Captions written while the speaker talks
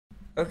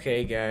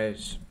Okay,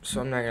 guys, so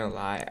I'm not gonna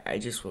lie, I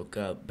just woke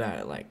up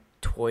about like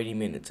 20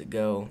 minutes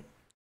ago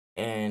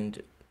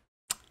and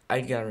I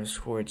gotta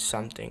record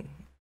something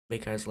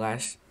because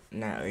last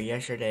night or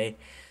yesterday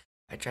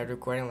I tried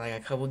recording like a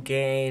couple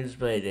games,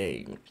 but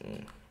they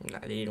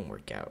didn't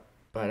work out.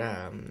 But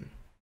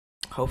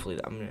hopefully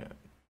I'm gonna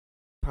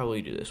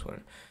probably do this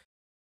one.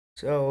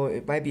 So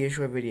it might be a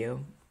short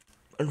video,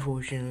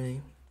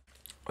 unfortunately,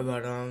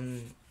 but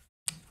I'm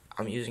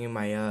using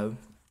my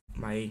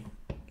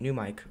new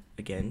mic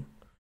again.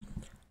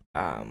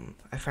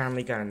 I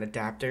finally got an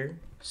adapter.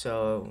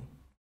 So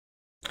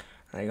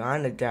I got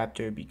an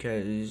adapter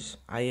because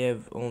I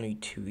have only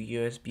two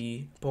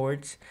USB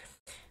ports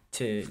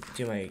to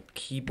do my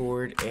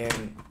keyboard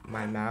and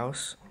my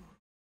mouse,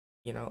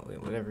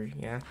 whatever,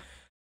 yeah.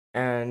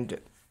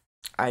 And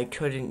I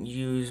couldn't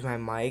use my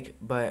mic,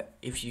 but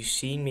if you've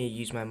seen me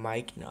use my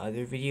mic in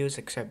other videos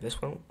except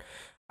this one,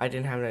 I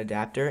didn't have an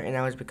adapter, and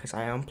that was because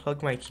I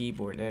unplugged my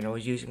keyboard and I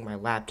was using my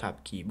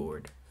laptop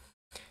keyboard.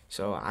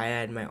 So I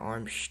had my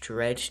arm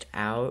stretched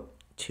out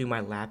to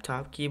my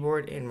laptop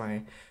keyboard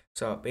and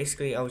so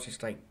basically I was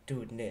just like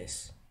doing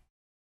this.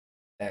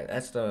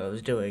 That's what I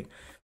was doing.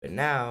 But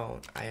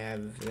now I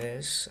have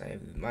this, I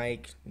have the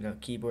mic, the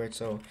keyboard,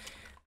 so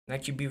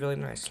that should be really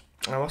nice.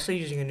 I'm also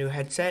using a new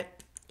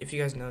headset. If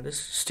you guys know this,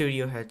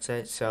 studio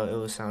headset, so it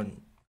will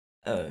sound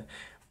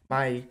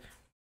my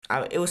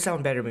it will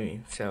sound better to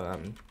me.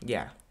 So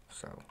yeah.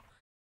 So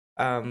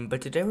but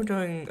today we're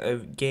doing a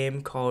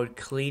game called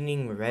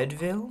Cleaning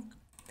Redville.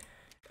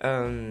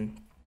 Um,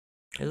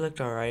 it looked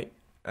alright.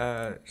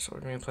 So we're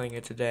gonna be playing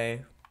it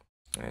today,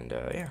 and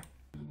yeah.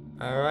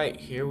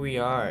 Alright, here we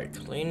are,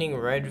 Cleaning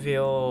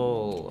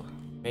Redville,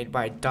 made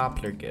by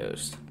Doppler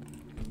Ghost.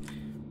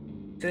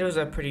 It was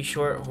a pretty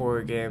short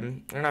horror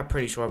game. Or not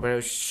pretty short, but it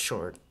was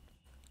short.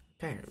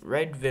 Okay,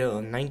 Redville,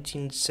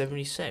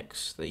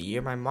 1976, the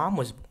year my mom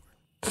was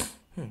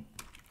born.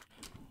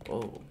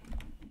 Whoa.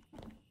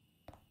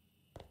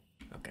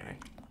 Okay.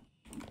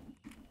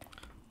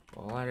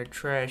 A lot of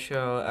trash.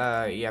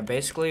 So, yeah,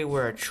 basically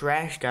we're a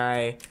trash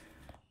guy,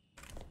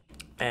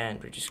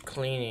 and we're just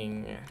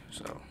cleaning.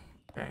 So,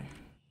 okay.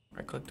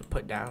 I click to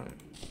put down.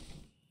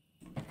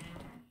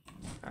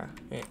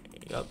 Yeah,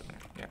 yup.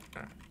 Yeah.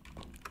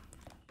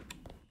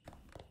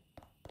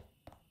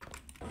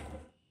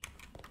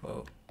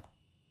 Whoa.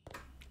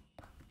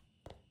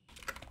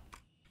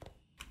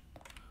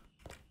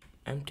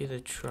 Empty the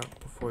truck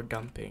before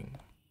dumping.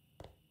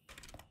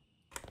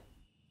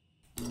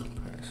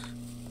 Press.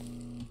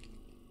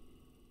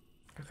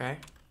 Okay.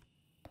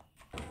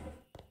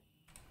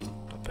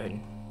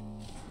 Open.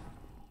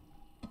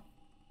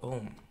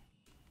 Boom.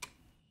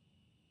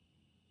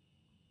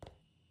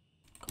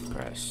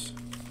 Press.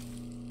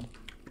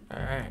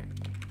 Alright.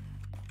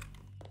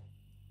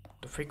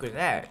 The freak was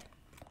that?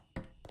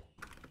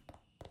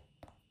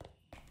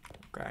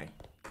 Okay.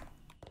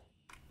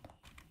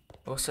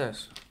 What's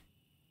this?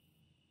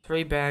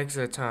 3 bags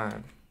at a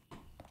time.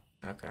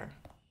 Okay.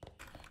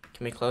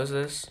 Can we close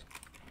this?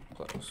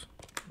 Close.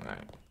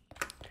 Alright.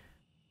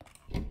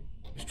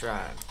 Let's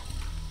drive.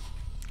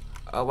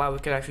 Oh wow, we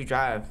could actually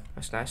drive.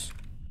 That's nice.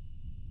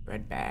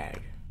 Red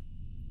bag.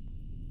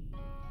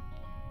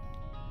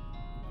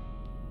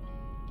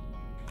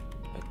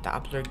 A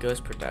Doppler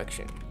Ghost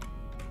production.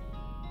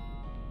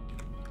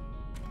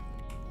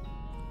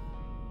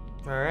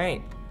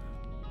 Alright.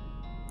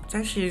 It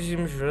actually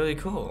seems really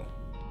cool.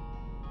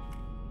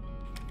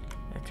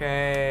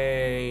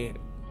 Okay.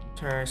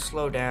 Turn,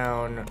 slow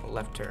down,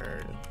 left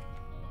turn.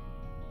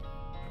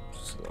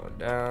 Slow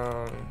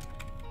down.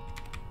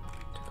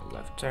 Take a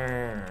left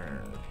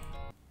turn.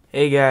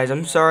 Hey guys,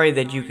 I'm sorry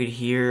that you could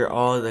hear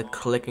all the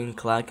clicking,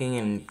 clacking,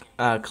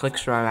 and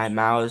clicks from my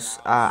mouse.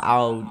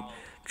 I'll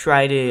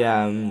try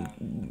to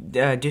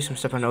do some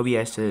stuff on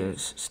OBS to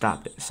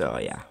stop it. So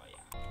yeah.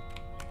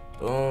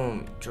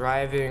 Boom,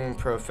 driving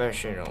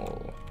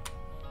professional.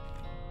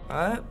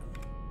 What?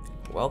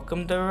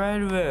 Welcome to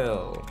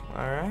Redville.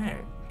 All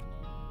right.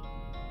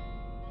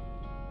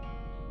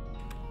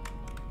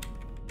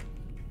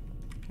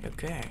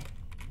 Okay.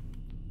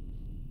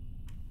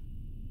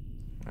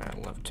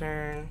 Alright, left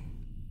turn.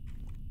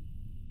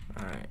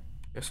 Alright,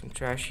 got some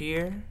trash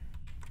here.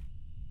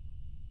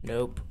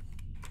 Nope.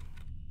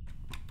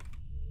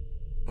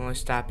 Only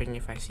stopping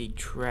if I see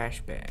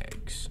trash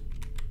bags.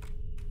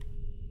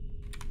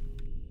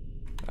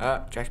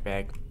 Oh, trash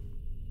bag.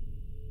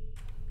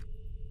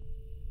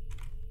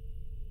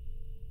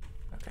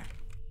 Okay.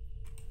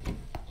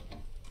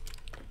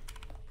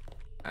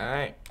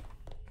 Alright.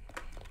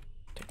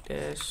 Take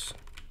this.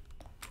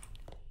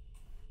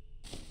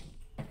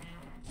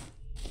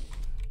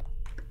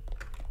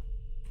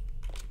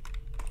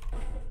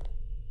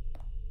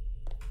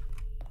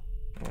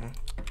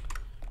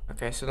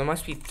 Okay, so there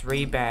must be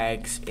 3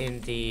 bags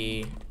in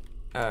the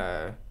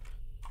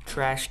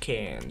trash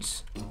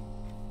cans.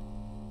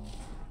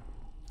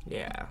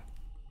 Yeah.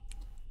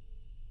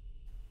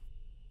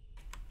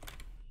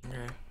 Okay.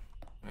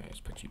 Alright, let's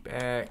put you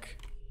back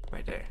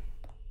right there.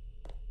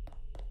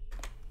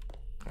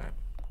 Alright,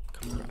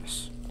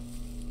 compress.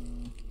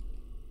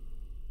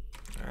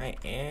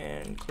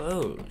 and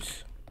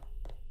close.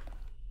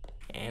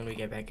 And we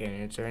get back in.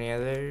 Is there any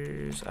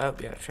others? Oh,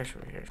 yeah, trash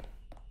over here.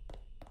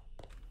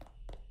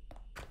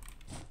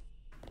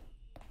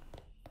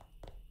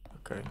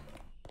 Okay.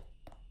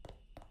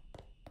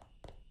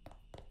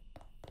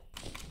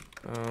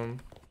 Okay.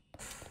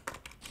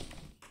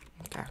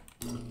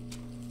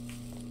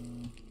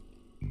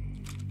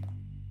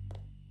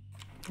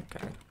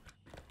 Okay.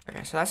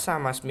 Okay, so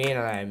that must mean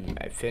that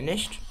I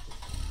finished.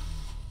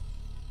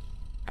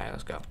 Alright,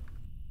 let's go.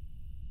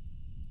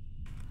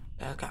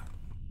 Let's go.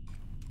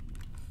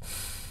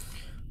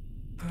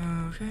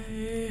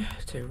 Okay,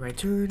 take a right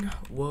turn.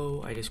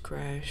 Whoa, I just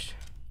crashed.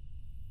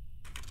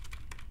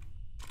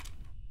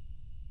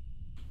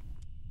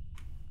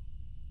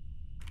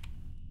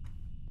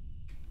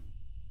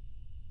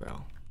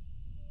 Bro.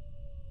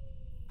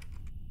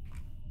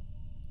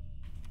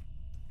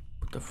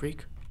 What the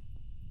freak?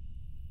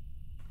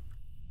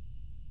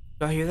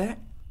 Y'all hear that?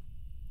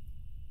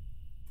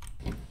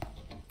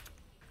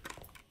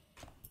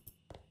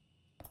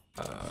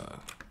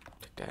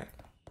 Take that.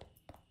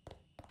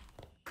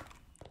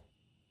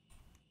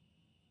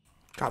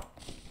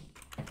 Drop.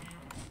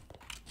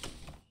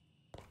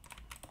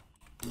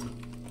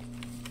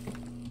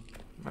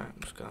 Alright,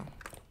 let's go.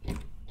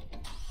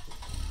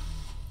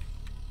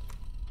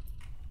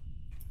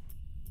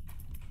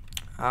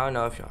 I don't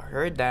know if y'all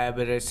heard that,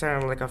 but it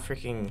sounded like a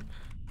freaking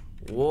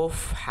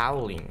wolf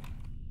howling.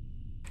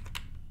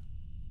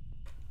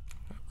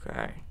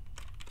 Okay.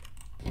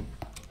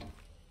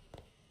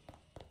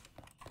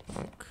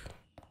 Look.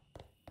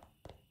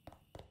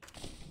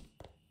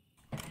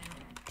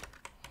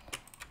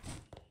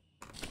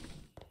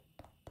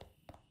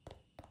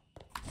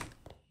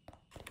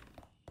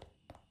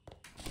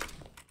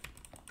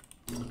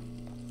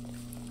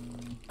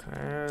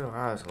 Okay,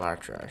 wow, that's a lot of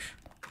trash.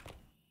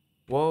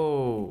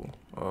 Whoa.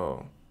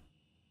 Oh.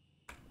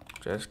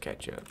 Just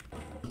catch up.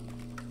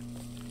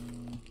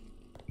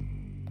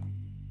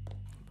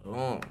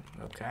 Boom.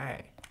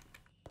 Okay.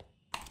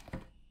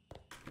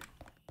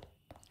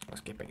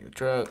 Let's get back in the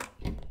truck.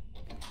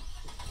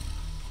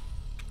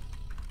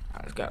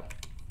 Alright, let's go.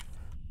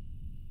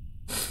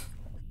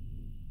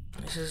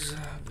 This is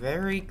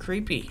very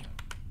creepy.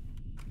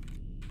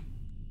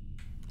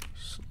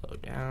 Slow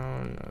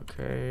down.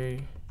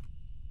 Okay.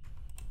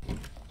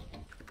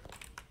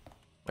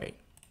 Wait.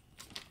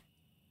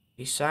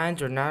 These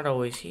signs are not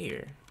always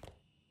here.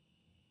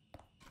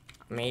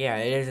 I mean, yeah,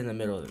 it is in the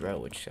middle of the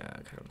road, which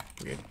kind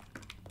of weird.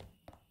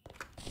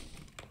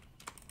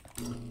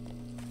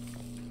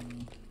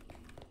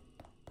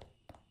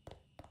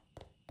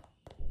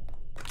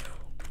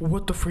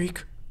 What the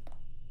freak?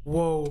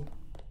 Whoa.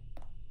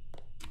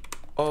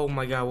 Oh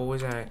my god, what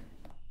was that?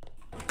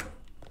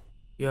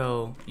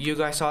 Yo, you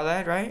guys saw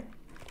that, right?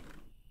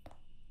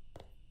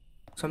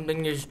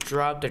 Something just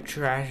dropped a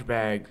trash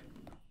bag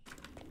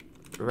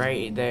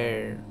right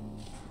there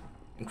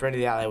in front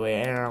of the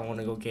alleyway, and I don't want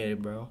to go get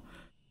it, bro.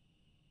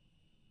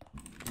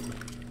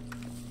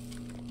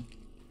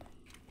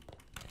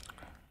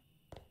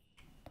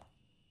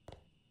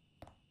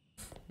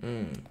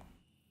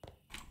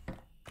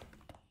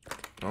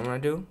 What I'm gonna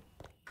do?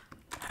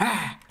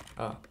 Ah!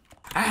 Oh.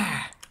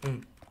 Ah!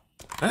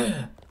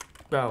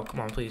 Bro, come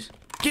on, please.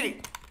 Get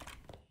it!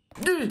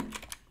 Get it!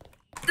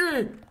 Get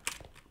it!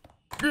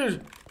 Get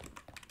it!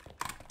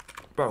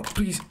 Bro,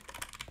 please.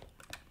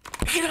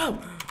 Pick it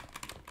up!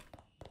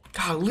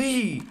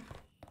 Golly!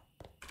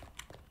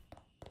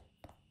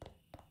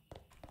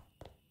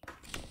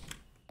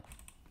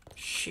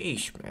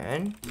 Sheesh,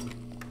 man.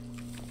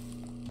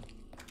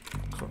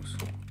 Close.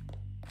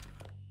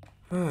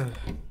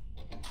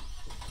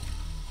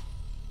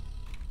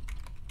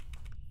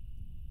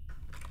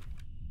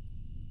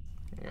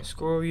 Yeah,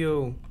 screw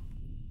you.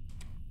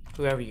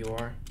 Whoever you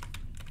are.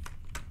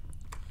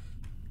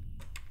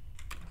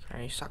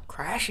 Okay, stop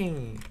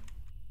crashing.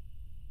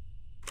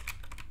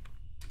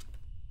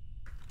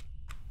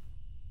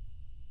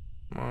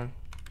 Come on.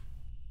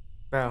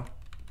 Bro.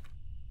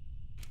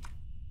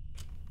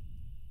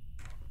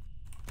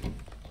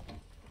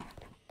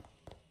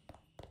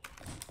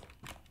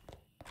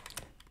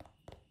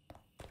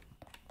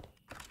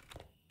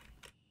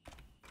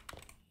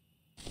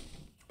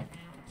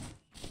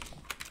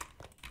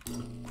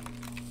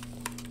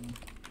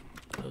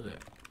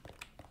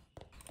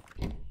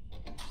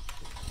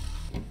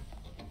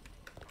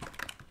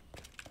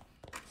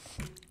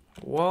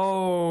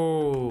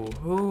 Whoa,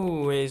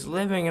 who is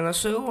living in a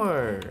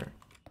sewer?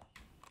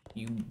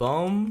 You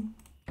bum.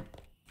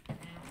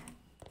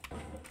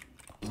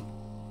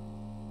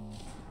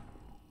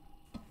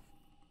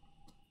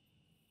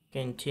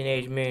 Getting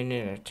Teenage Mutant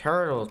Ninja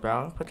Turtles,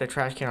 bro. Put the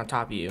trash can on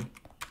top of you.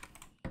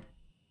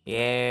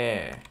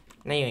 Yeah.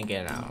 Now you ain't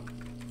getting out.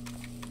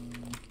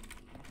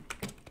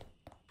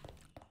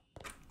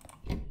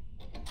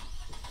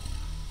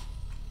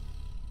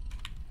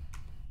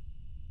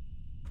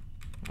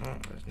 Oh,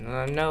 there's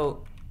another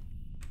note.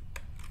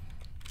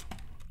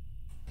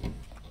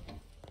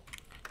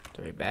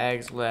 3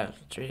 bags left.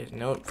 Let's read his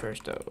note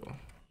first, though.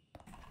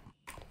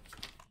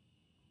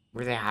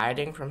 Were they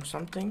hiding from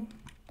something?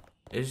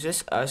 Is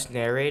this us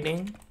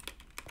narrating?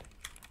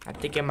 I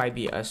think it might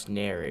be us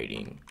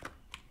narrating.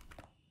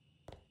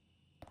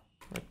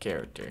 What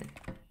character?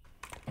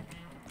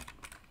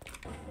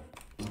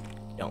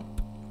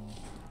 Dump.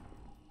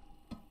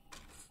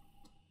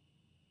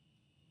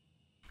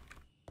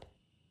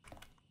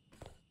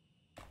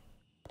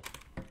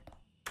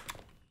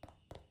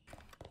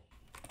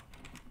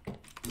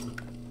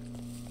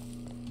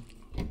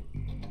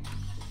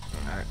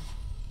 Alright.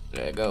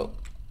 There you go.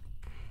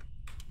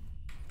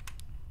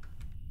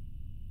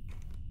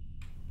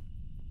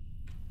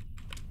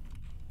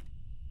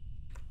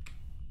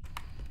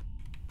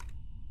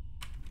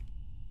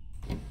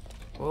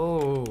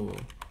 Whoa.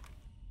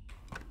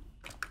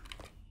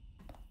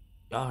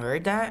 Y'all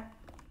heard that?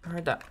 I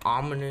heard that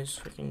ominous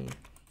freaking...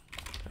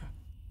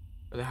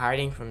 Are they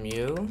hiding from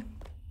you?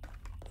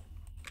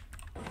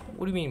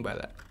 What do you mean by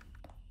that?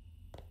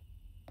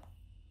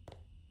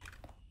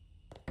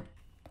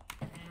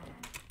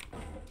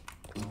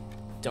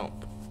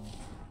 Dump.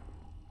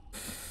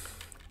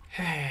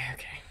 Okay.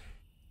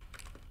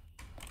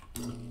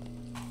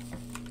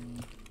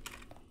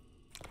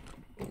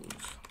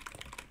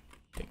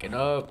 Pick it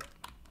up.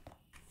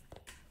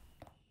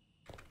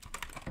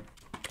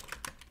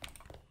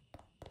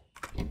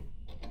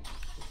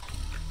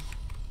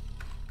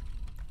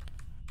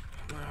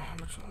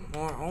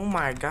 More. Oh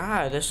my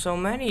god, there's so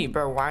many,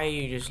 bro. Why are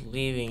you just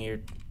leaving your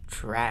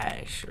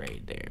trash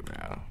right there,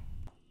 bro?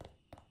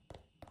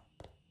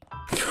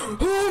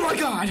 Oh my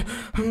god!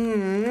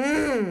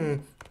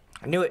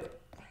 I knew it.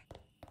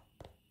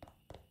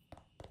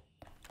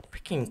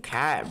 Freaking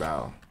cat,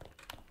 bro.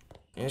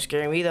 Didn't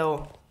scare me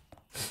though.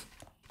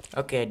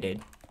 Okay, it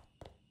did.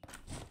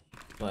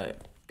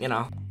 But, you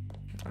know.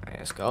 Alright,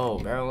 let's go,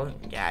 bro.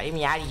 Yeah, get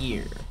me out of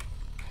here.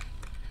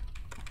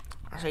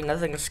 Actually,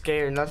 nothing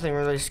scary, nothing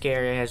really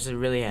scary has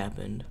really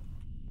happened.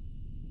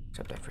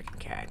 Except that freaking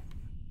cat.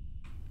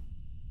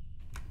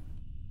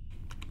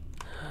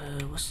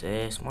 What's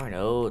this? More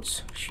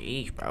notes.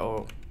 Sheesh,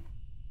 bro.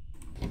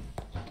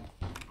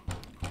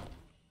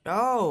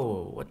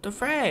 Oh, what the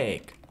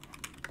frick?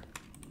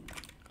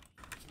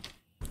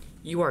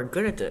 You are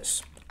good at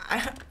this.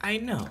 I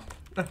know.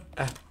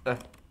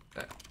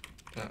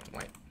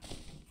 Wait.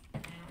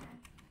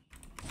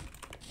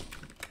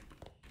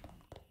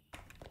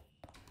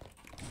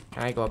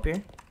 Can I go up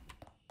here?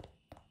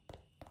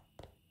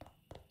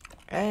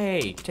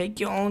 Hey, take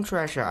your own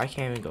trash out. I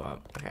can't even go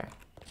up. Okay.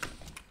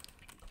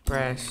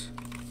 Press.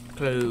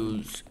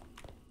 Close.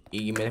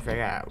 You give me the frick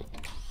out.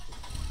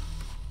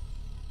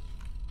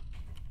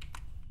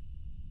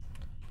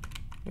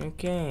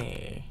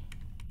 Okay.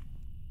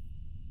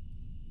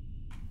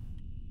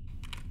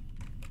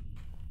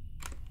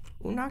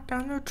 Who knocked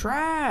down the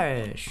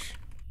trash?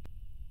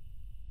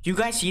 You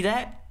guys see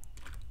that?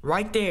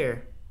 Right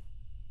there.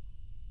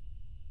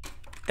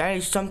 That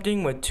is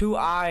something with 2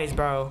 eyes,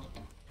 bro.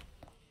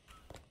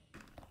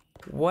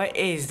 What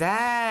is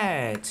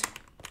that?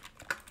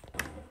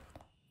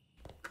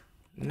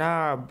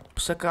 Nah,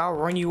 sucker, I'll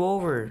run you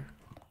over.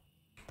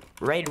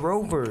 Red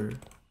Rover.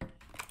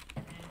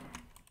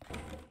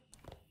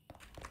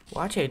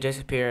 Watch it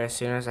disappear as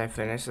soon as I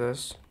finish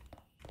this.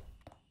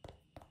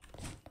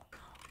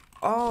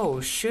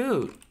 Oh,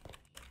 shoot.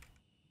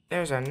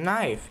 There's a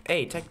knife.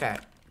 Hey, take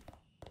that.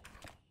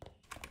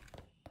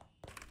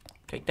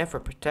 Take that for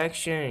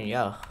protection.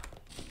 Yeah.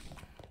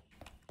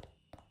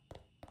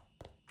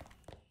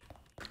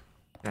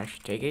 I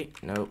should take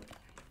it. Nope.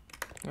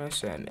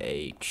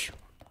 SMH.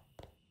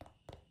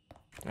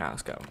 Now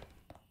let's go.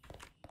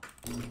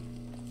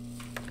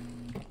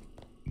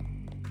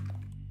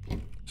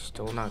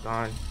 Still not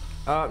gone.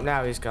 Oh,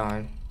 now he's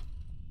gone.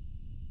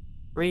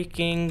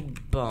 Freaking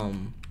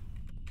bum.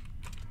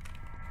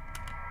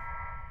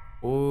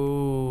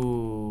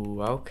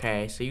 Ooh,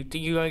 okay. So you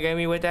think you're gonna get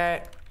me with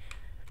that?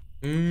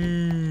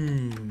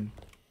 Freaking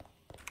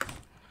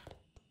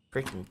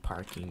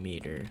parking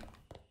meter.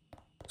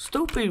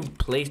 Stupid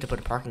place to put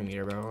a parking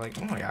meter, bro.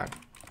 Like, oh my god.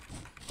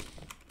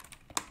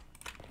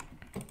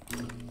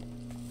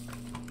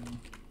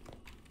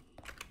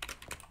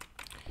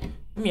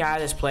 Get me out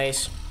of this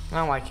place. I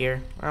don't like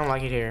here. I don't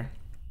like it here.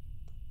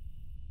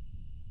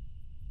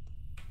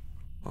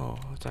 Oh,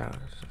 what's that?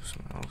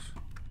 Something else.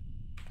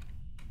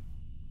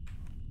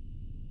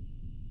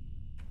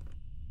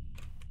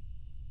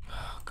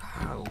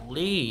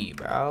 Golly,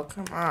 bro.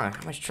 Come on.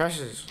 How much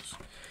trust is this?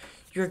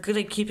 You're good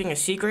at keeping a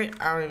secret?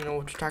 I don't even know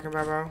what you're talking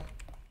about, bro.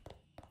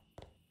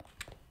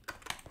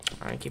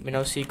 I ain't keeping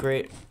no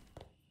secret.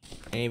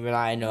 And even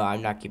I know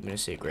I'm not keeping a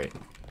secret.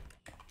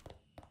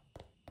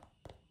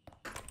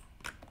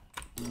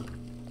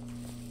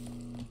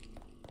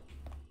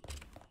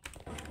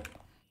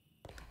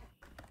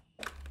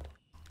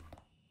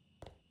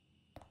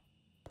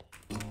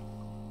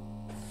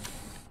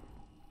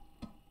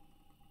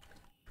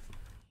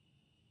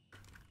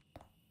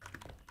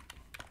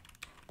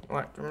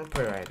 What? I'm gonna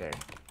put it right there.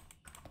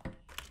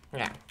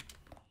 Yeah.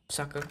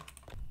 Sucker.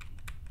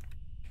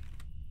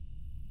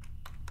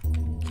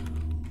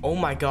 Oh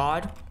my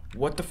god.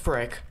 What the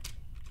frick?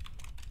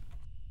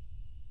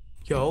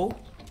 Yo.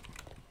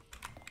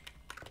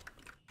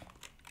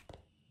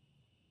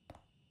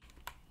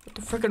 What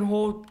the freaking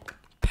whole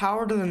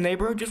power to the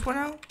neighborhood just went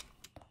out?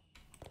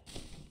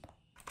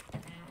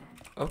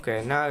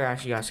 Okay, now it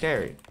actually got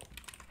scary.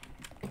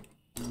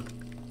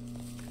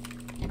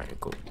 Alright,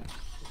 cool.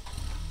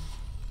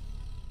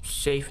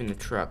 Safe in the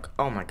truck.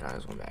 Oh my god,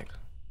 there's one back.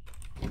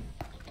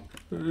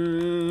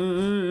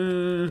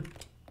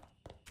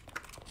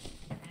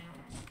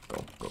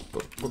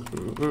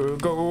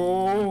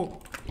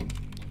 Go.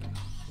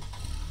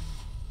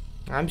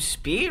 I'm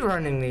speed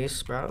running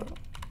this, bro.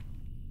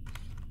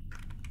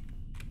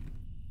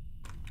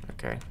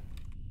 Okay.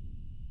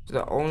 It's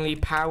the only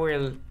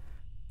power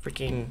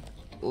freaking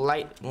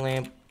light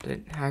lamp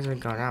that hasn't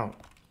gone out.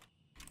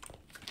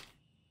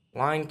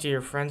 Lying to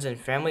your friends and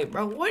family?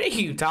 Bro, what are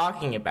you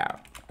talking about?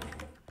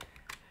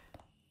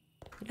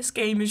 This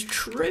game is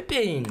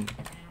tripping.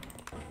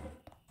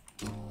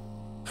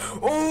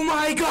 Oh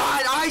my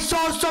god, I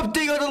saw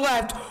something on the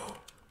left.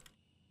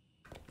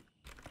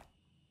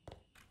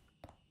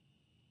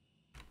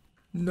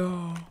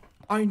 No,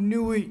 I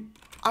knew it.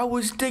 I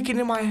was thinking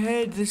in my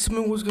head that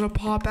something was gonna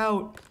pop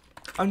out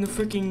on the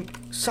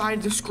freaking side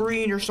of the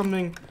screen or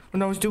something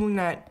when I was doing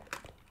that.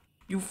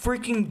 You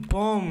freaking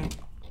bum.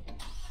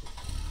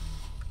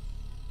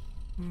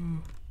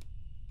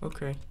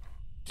 Okay,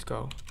 let's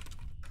go.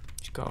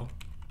 Let's go.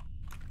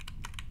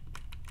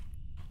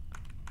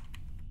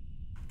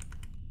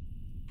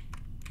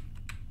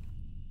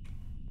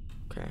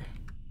 Okay.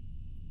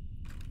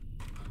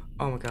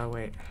 Oh my god,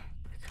 wait.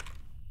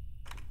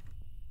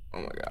 Oh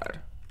my god.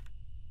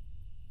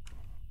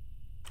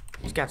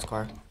 It's Cat's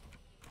car.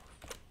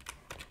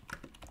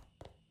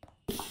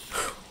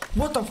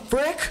 What the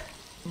frick?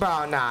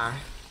 Bro, nah.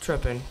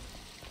 Tripping.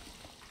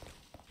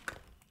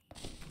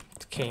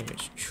 This game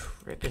is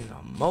tripping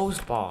the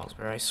most balls,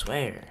 bro. I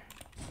swear.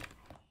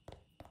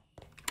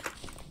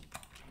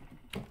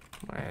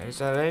 Wait, is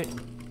that it?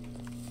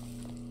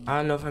 I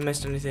don't know if I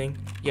missed anything.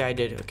 Yeah, I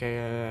did.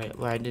 Okay,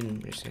 well, I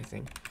didn't miss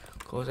anything.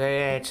 Close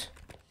it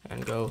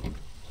and go.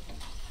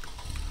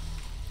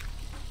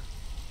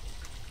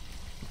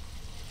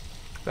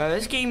 Bro,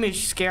 this game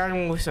is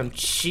scaring me with some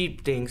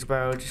cheap things,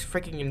 bro. Just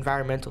freaking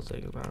environmental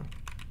things, bro. I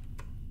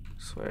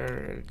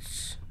swear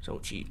it's so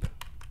cheap.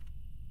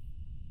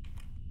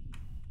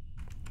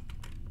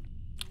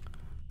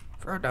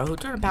 Frodo, who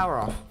turned the power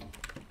off?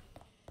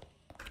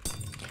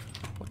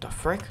 What the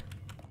frick?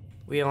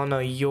 We all know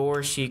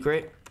your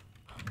secret.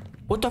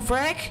 What the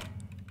frick?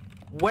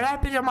 What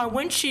happened to my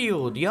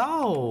windshield?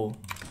 Yo!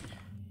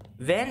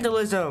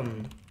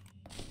 Vandalism!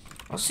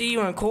 I'll see you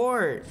in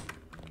court.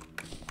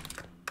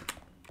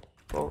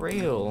 For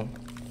real.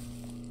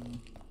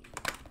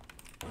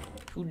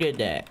 Who did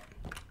that?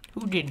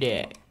 Who did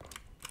that?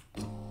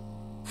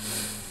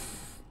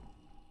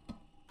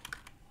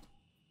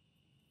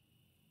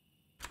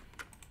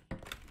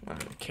 I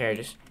don't care,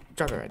 just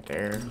drop it right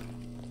there.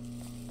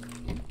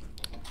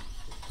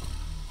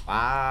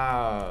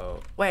 Wow.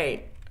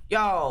 Wait.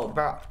 Yo,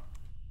 bro.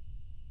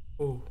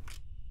 Ooh.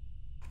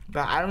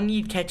 Bro, I don't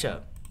need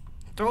ketchup.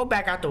 Throw it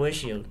back out the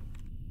windshield.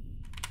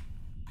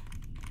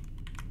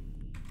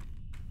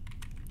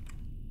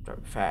 Drop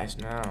it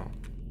fast now.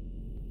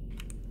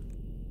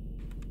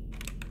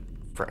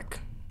 Frick.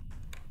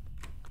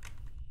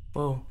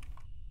 Whoa.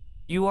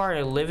 You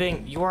are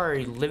living a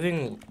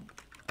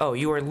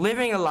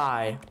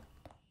lie.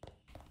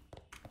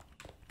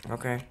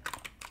 Okay.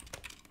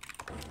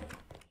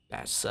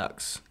 That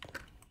sucks.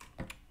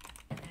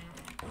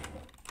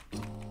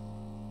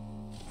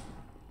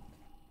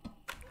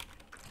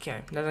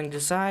 Okay, nothing to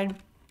decide.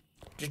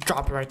 Just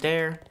drop it right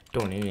there.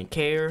 Don't even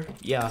care.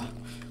 Yeah.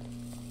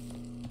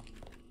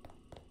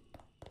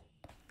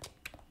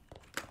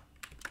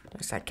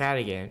 That's that cat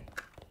again.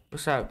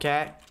 What's up,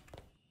 cat?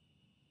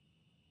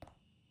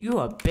 You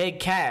a big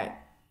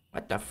cat.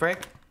 What the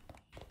frick?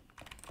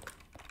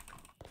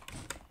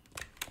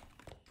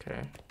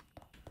 Okay.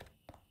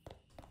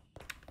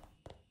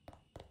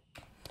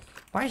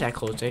 Why is that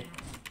closed?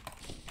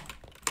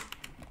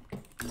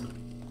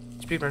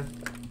 Speedrun.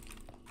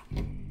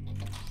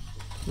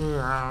 Can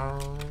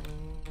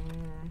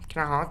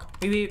I honk?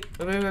 Beep, beep,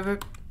 beep, beep,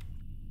 beep.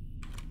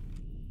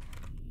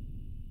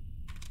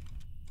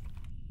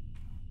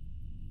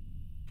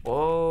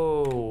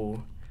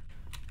 Whoa.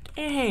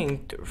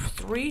 Dang,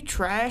 3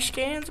 trash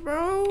cans,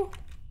 bro?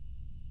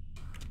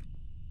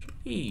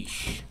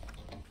 Yeesh.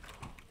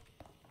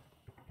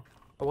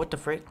 Oh, what the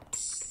frick?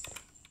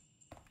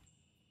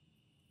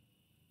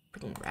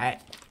 Freaking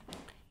rat.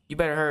 You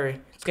better hurry.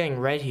 It's getting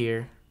red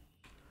here.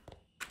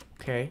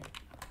 Okay.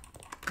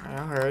 Alright,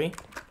 I'll hurry.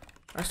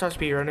 I'll start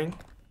speedrunning.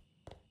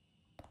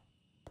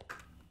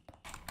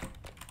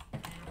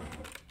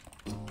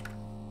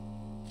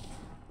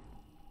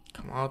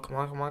 Come on, come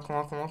on, come on, come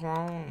on, come on, come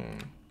on.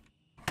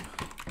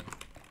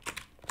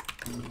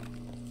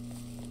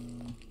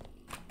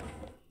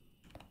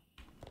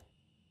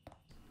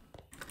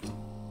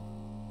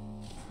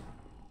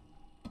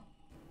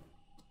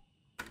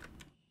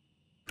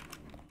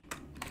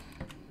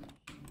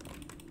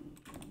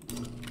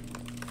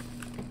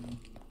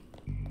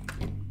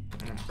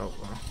 Oh,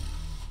 well.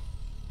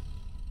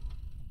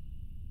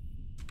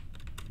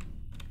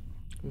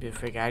 Get the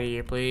freak out of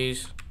here,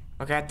 please.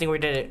 Okay, I think we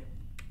did it.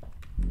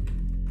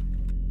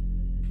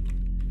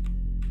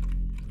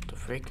 What the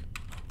freak?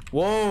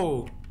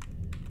 Whoa!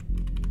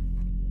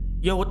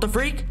 Yo, what the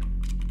freak?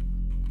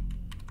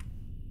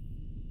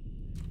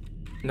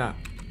 Nah.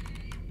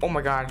 Oh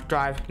my god,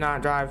 drive,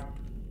 not drive.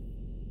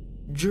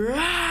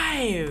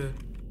 Drive!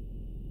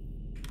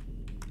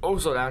 Oh,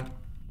 slow down.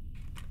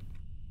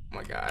 Oh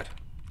my god.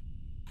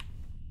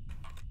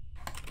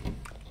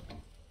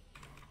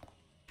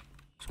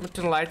 Let's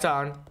turn the lights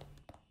on.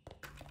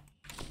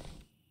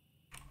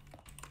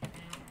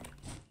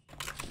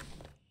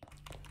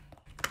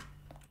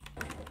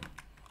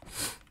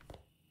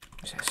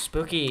 This is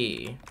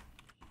spooky.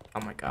 Oh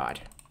my god.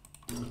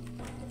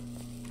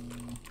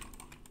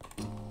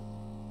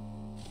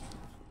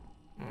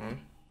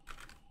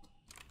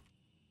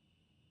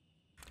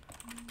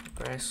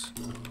 Press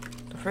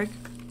the freak.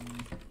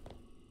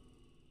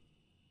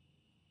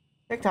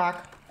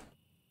 TikTok.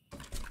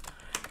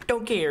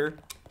 Don't care.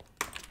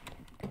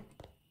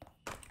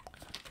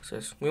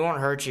 Says we won't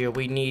hurt you.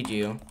 We need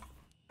you.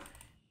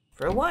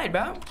 For what,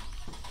 bro?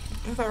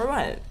 For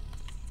what?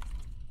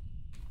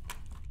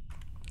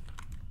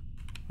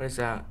 What is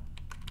that?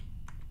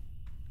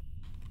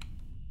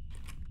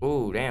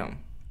 Ooh, damn.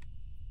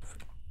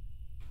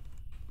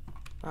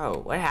 Oh,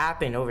 what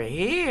happened over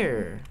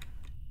here?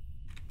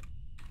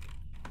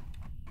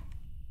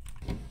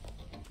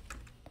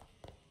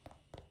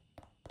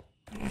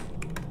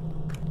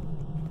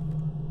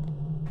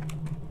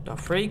 The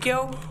freak,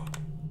 yo?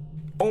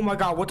 Oh my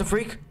god, what the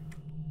freak?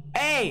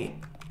 Hey!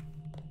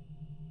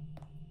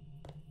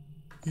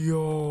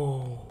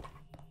 Yo.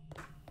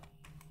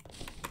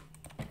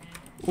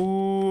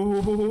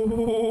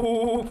 Ooh.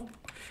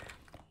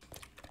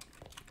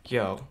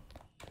 Yo.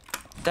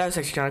 That was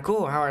actually kind of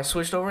cool how I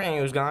switched over and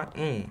he was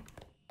gone.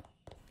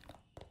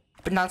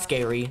 But not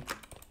scary.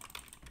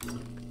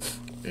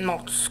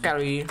 Not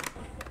scary.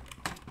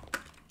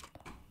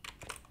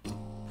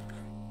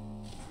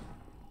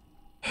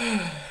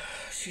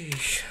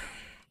 Sheesh.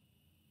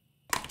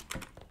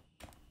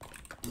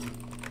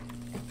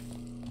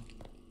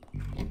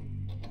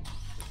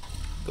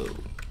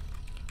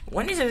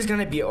 When is this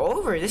gonna be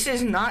over? This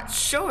is not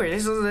short.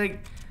 This is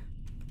like,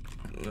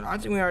 I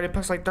think we already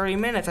passed like 30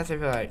 minutes. I feel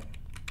like.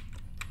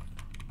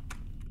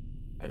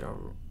 I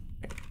don't.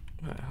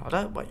 Hold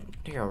up. What?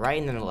 You go right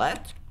and then the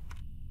left?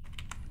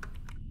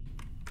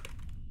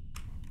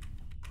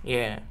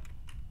 Yeah.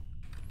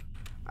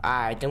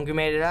 I think we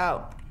made it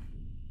out.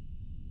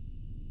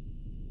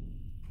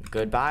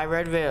 Goodbye,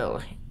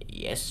 Redville.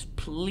 Yes,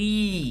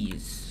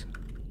 please.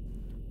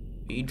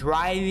 Be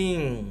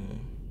driving.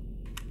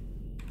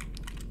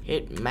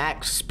 Hit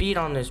max speed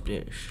on this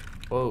bitch.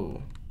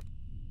 Whoa.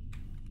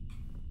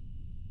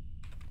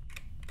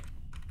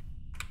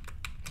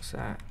 What's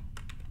that?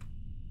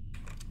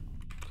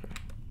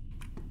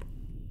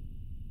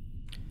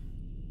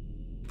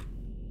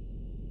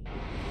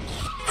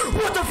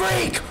 What the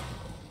freak?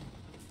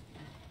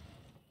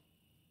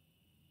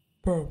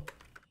 Bro.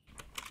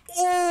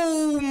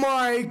 Oh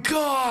my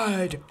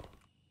god!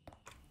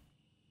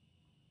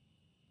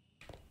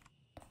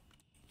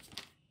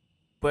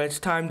 But it's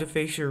time to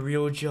face your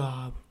real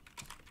job.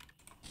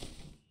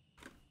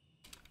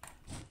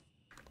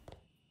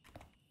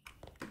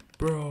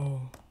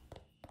 Bro.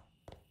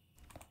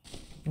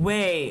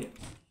 Wait.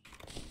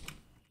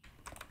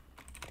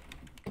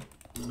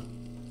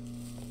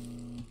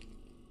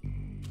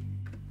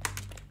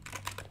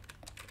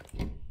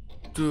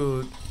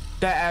 Dude,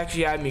 that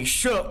actually had me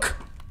shook.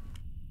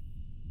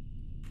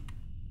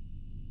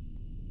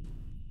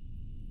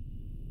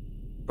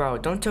 Bro,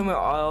 don't tell me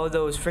all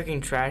those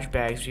freaking trash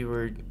bags we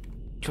were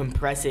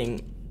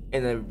compressing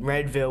in the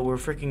Redville were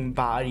freaking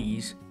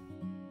bodies.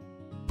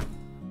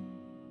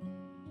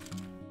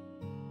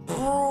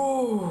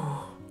 Bro.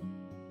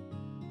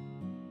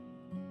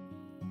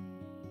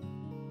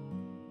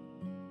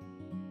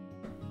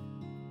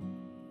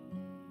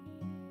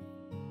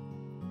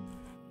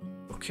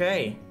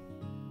 Okay.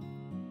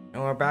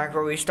 And we're back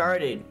where we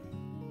started.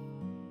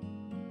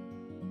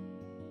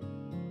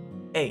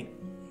 Hey,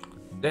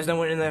 there's no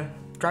one in the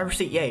driver's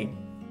seat, yay.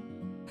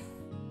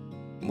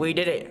 We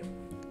did it.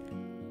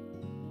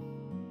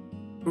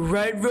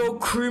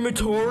 Redville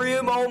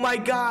crematorium, oh my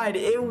god,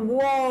 it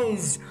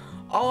was.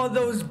 All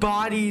those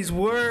bodies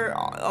were,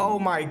 oh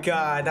my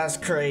god, that's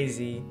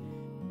crazy.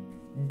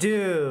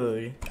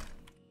 Dude.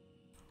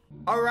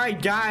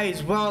 Alright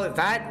guys, well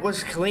that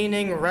was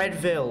cleaning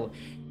Redville.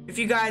 If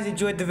you guys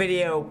enjoyed the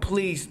video,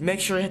 please make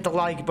sure to hit the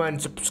like button,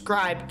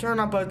 subscribe, turn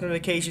on post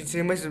notifications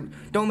so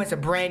don't miss a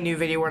brand new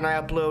video when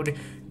I upload.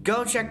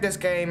 Go check this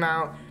game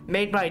out,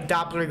 made by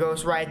Doppler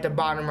Ghost right at the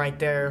bottom right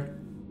there.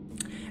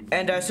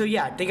 And so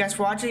yeah, thank you guys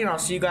for watching and I'll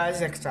see you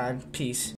guys next time. Peace.